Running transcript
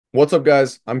What's up,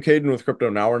 guys? I'm Caden with Crypto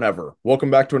Now or Never. Welcome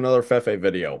back to another Fefe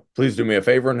video. Please do me a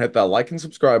favor and hit that like and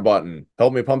subscribe button.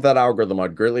 Help me pump that algorithm.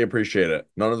 I'd greatly appreciate it.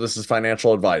 None of this is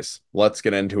financial advice. Let's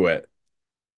get into it.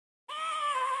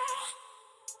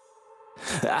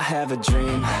 I have a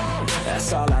dream,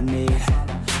 that's all I need.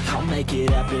 I'll make it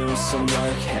happen with some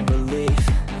work and belief.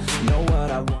 Know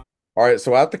what I want. All right,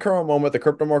 so at the current moment, the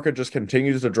crypto market just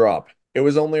continues to drop. It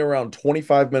was only around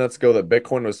 25 minutes ago that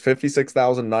Bitcoin was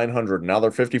 56,900. Now they're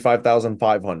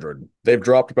 55,500. They've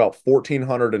dropped about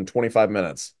 1,400 in 25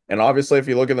 minutes. And obviously, if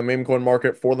you look at the meme coin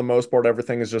market, for the most part,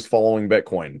 everything is just following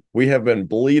Bitcoin. We have been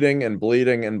bleeding and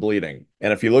bleeding and bleeding.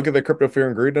 And if you look at the crypto fear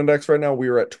and greed index right now, we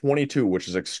are at 22, which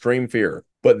is extreme fear.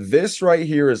 But this right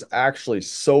here is actually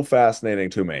so fascinating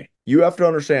to me. You have to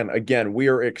understand, again, we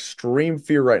are extreme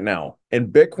fear right now.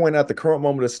 And Bitcoin at the current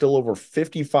moment is still over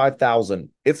 55,000.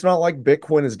 It's not like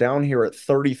Bitcoin is down here at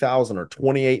 30,000 or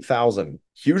 28,000.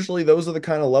 Usually those are the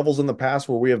kind of levels in the past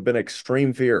where we have been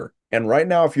extreme fear. And right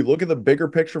now, if you look at the bigger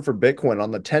picture for Bitcoin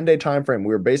on the 10-day time frame,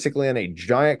 we're basically in a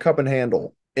giant cup and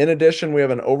handle. In addition, we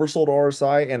have an oversold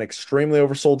RSI and extremely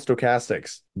oversold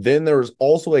stochastics. Then there's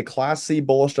also a Class C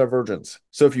bullish divergence.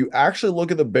 So if you actually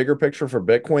look at the bigger picture for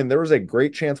Bitcoin, there is a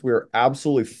great chance we are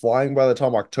absolutely flying by the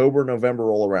time October, November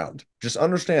roll around. Just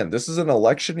understand, this is an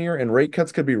election year and rate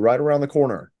cuts could be right around the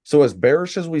corner. So as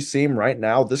bearish as we seem right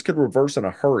now, this could reverse in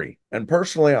a hurry. And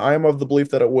personally, I am of the belief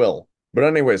that it will. But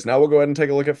anyways, now we'll go ahead and take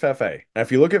a look at Fefe. Now,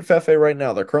 if you look at Fefe right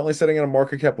now, they're currently sitting at a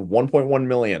market cap of 1.1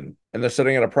 million, and they're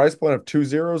sitting at a price point of 2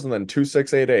 zeros and then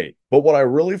 2688. But what I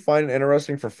really find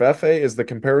interesting for Fefe is the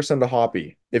comparison to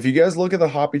Hoppy. If you guys look at the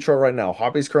Hoppy chart right now,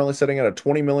 Hoppy's currently sitting at a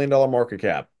 $20 million market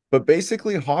cap. But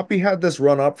basically, Hoppy had this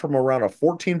run up from around a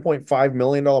 $14.5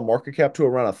 million market cap to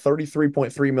around a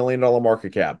 $33.3 million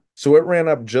market cap. So it ran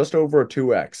up just over a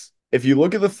 2x. If you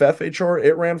look at the Fefe chart,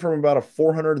 it ran from about a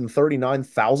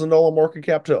 $439,000 market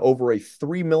cap to over a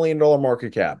 $3 million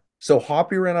market cap. So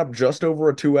Hoppy ran up just over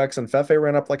a 2x and Fefe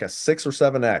ran up like a 6 or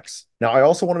 7x. Now, I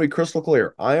also want to be crystal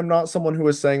clear. I am not someone who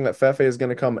is saying that Fefe is going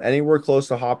to come anywhere close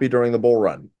to Hoppy during the bull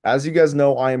run. As you guys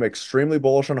know, I am extremely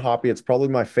bullish on Hoppy. It's probably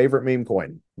my favorite meme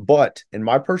coin. But in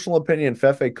my personal opinion,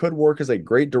 Fefe could work as a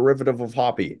great derivative of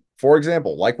Hoppy. For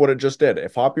example, like what it just did,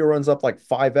 if Hoppy runs up like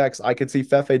 5x, I could see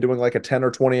Fefe doing like a 10 or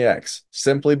 20x,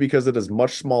 simply because it is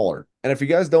much smaller. And if you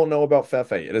guys don't know about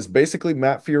Fefe, it is basically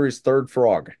Matt Fury's third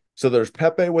frog. So there's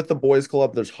Pepe with the Boys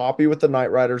Club, there's Hoppy with the Night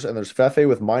Riders, and there's Fefe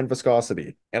with Mind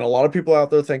Viscosity. And a lot of people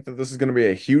out there think that this is going to be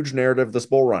a huge narrative this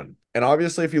bull run. And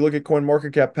obviously, if you look at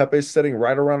CoinMarketCap, Pepe's sitting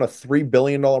right around a $3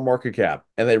 billion market cap,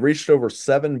 and they reached over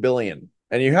 $7 billion.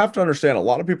 And you have to understand, a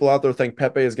lot of people out there think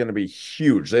Pepe is going to be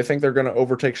huge. They think they're going to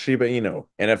overtake Shiba Inu.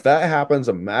 And if that happens,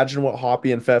 imagine what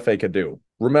Hoppy and Fefe could do.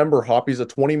 Remember, Hoppy's a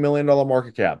 $20 million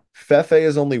market cap. Fefe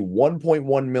is only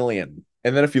 1.1 million.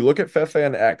 And then if you look at Fefe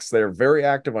and X, they are very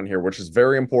active on here, which is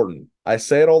very important. I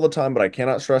say it all the time, but I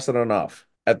cannot stress it enough.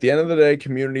 At the end of the day,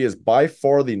 community is by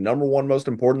far the number one most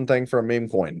important thing for a meme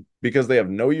coin because they have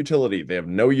no utility. They have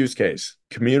no use case.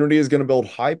 Community is going to build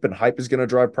hype and hype is going to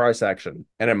drive price action.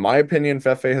 And in my opinion,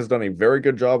 Fefe has done a very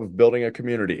good job of building a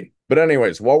community. But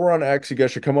anyways, while we're on X, you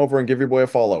guys should come over and give your boy a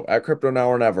follow at Crypto Now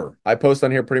or Never. I post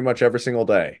on here pretty much every single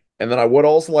day. And then I would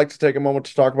also like to take a moment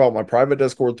to talk about my private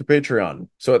Discord through Patreon.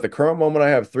 So at the current moment, I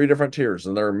have 3 different tiers,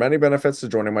 and there are many benefits to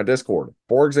joining my Discord.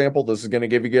 For example, this is going to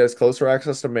give you guys closer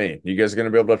access to me. You guys are going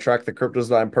to be able to track the cryptos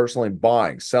that I'm personally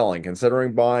buying, selling,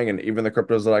 considering buying, and even the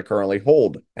cryptos that I currently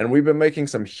hold. And we've been making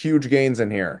some huge gains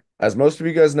in here. As most of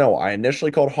you guys know, I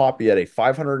initially called Hoppy at a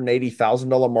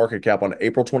 $580,000 market cap on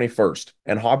April 21st,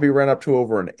 and Hoppy ran up to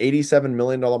over an $87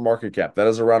 million market cap. That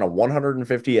is around a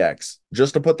 150x.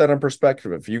 Just to put that in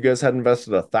perspective, if you guys had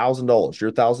invested $1,000,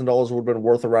 your $1,000 would have been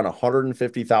worth around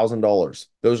 $150,000.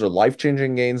 Those are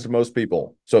life-changing gains to most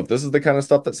people. So if this is the kind of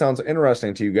stuff that sounds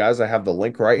interesting to you guys, I have the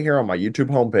link right here on my YouTube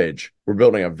homepage. We're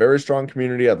building a very strong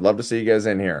community. I'd love to see you guys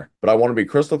in here. But I want to be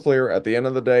crystal clear, at the end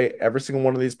of the day, every single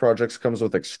one of these projects comes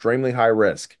with extremely high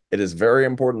risk. It is very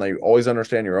important that you always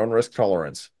understand your own risk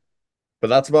tolerance. But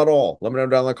that's about all. Let me know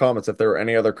down in the comments if there are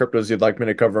any other cryptos you'd like me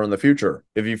to cover in the future.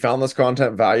 If you found this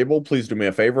content valuable, please do me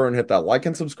a favor and hit that like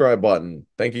and subscribe button.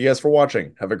 Thank you guys for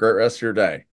watching. Have a great rest of your day.